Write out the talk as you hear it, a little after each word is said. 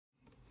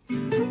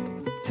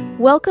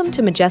Welcome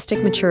to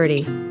Majestic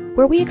Maturity,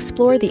 where we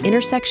explore the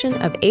intersection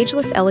of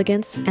ageless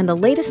elegance and the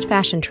latest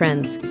fashion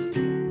trends.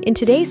 In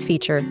today's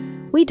feature,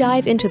 we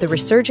dive into the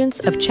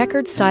resurgence of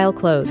checkered style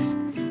clothes,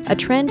 a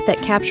trend that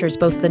captures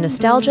both the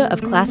nostalgia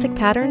of classic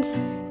patterns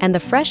and the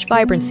fresh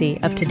vibrancy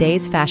of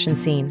today's fashion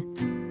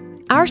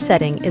scene. Our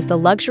setting is the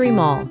luxury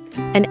mall,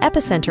 an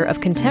epicenter of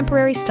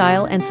contemporary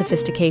style and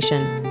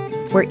sophistication,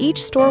 where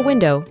each store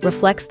window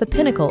reflects the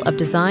pinnacle of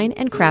design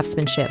and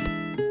craftsmanship.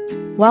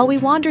 While we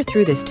wander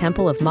through this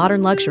temple of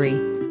modern luxury,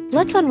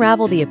 let's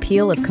unravel the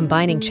appeal of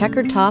combining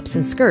checkered tops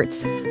and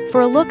skirts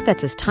for a look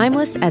that's as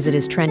timeless as it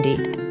is trendy.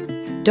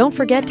 Don't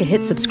forget to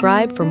hit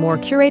subscribe for more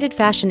curated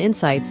fashion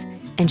insights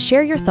and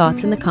share your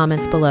thoughts in the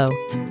comments below.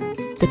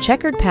 The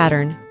checkered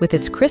pattern, with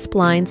its crisp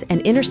lines and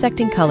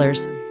intersecting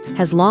colors,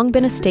 has long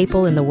been a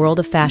staple in the world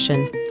of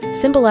fashion,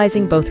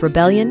 symbolizing both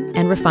rebellion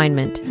and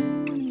refinement.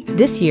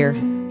 This year,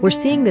 we're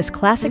seeing this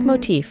classic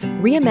motif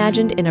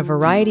reimagined in a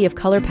variety of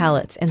color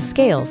palettes and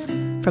scales,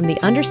 from the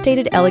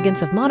understated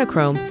elegance of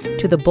monochrome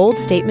to the bold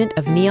statement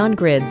of neon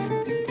grids.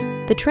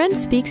 The trend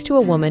speaks to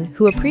a woman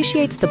who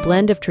appreciates the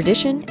blend of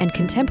tradition and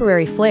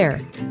contemporary flair,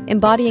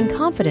 embodying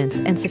confidence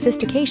and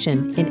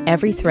sophistication in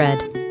every thread.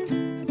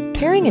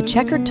 Pairing a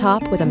checkered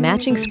top with a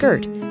matching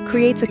skirt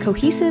creates a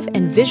cohesive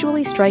and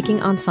visually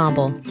striking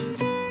ensemble.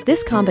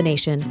 This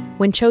combination,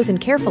 when chosen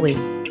carefully,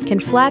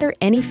 can flatter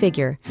any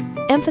figure,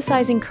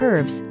 emphasizing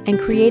curves and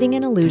creating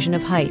an illusion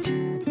of height.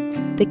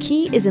 The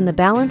key is in the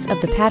balance of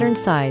the pattern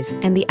size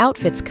and the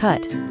outfit's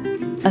cut.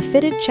 A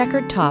fitted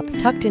checkered top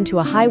tucked into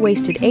a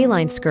high-waisted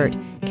A-line skirt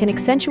can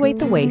accentuate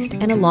the waist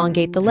and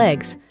elongate the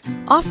legs,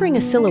 offering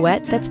a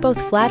silhouette that's both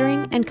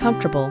flattering and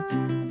comfortable.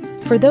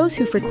 For those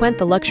who frequent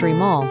the luxury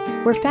mall,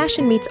 where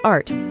fashion meets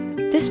art,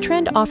 this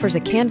trend offers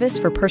a canvas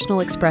for personal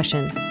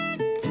expression.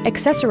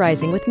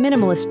 Accessorizing with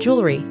minimalist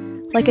jewelry,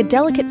 like a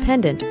delicate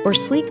pendant or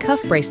sleek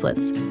cuff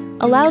bracelets,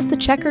 allows the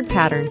checkered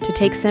pattern to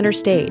take center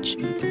stage.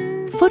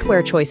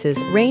 Footwear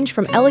choices range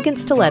from elegant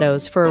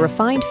stilettos for a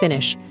refined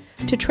finish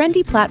to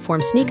trendy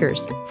platform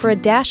sneakers for a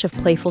dash of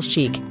playful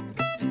chic.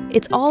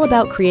 It's all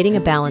about creating a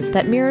balance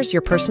that mirrors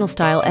your personal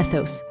style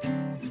ethos.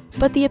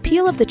 But the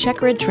appeal of the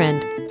checkered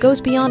trend goes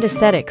beyond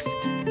aesthetics.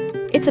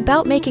 It's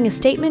about making a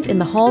statement in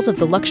the halls of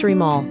the luxury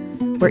mall,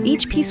 where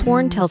each piece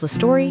worn tells a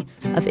story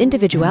of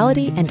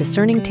individuality and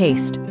discerning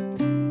taste.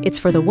 It's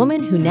for the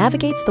woman who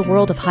navigates the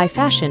world of high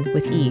fashion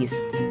with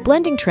ease,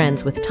 blending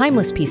trends with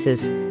timeless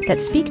pieces that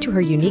speak to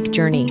her unique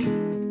journey.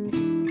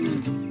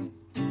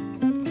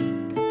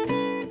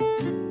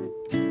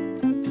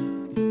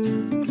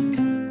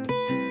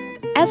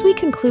 As we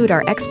conclude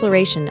our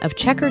exploration of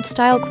checkered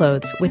style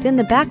clothes within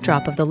the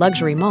backdrop of the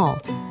luxury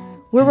mall,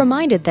 we're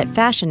reminded that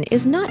fashion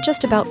is not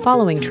just about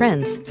following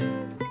trends.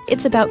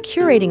 It's about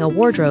curating a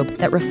wardrobe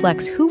that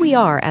reflects who we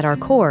are at our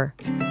core.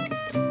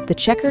 The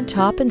checkered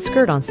top and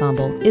skirt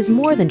ensemble is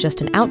more than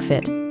just an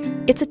outfit.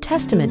 It's a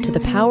testament to the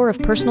power of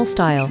personal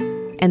style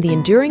and the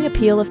enduring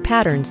appeal of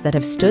patterns that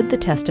have stood the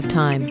test of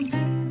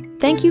time.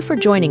 Thank you for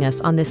joining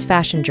us on this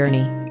fashion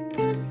journey.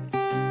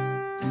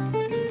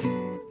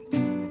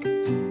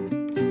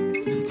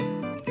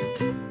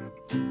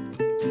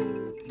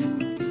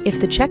 If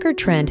the checkered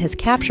trend has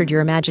captured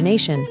your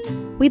imagination,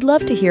 we'd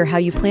love to hear how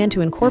you plan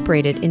to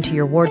incorporate it into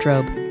your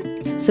wardrobe.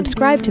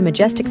 Subscribe to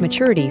Majestic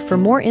Maturity for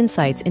more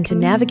insights into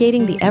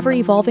navigating the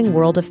ever-evolving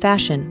world of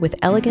fashion with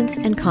elegance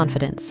and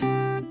confidence.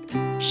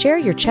 Share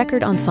your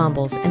checkered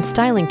ensembles and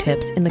styling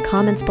tips in the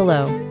comments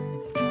below.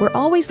 We're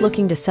always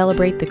looking to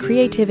celebrate the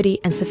creativity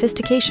and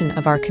sophistication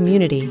of our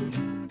community.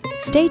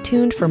 Stay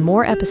tuned for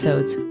more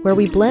episodes where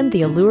we blend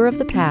the allure of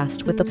the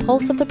past with the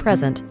pulse of the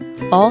present,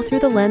 all through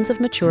the lens of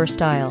mature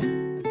style.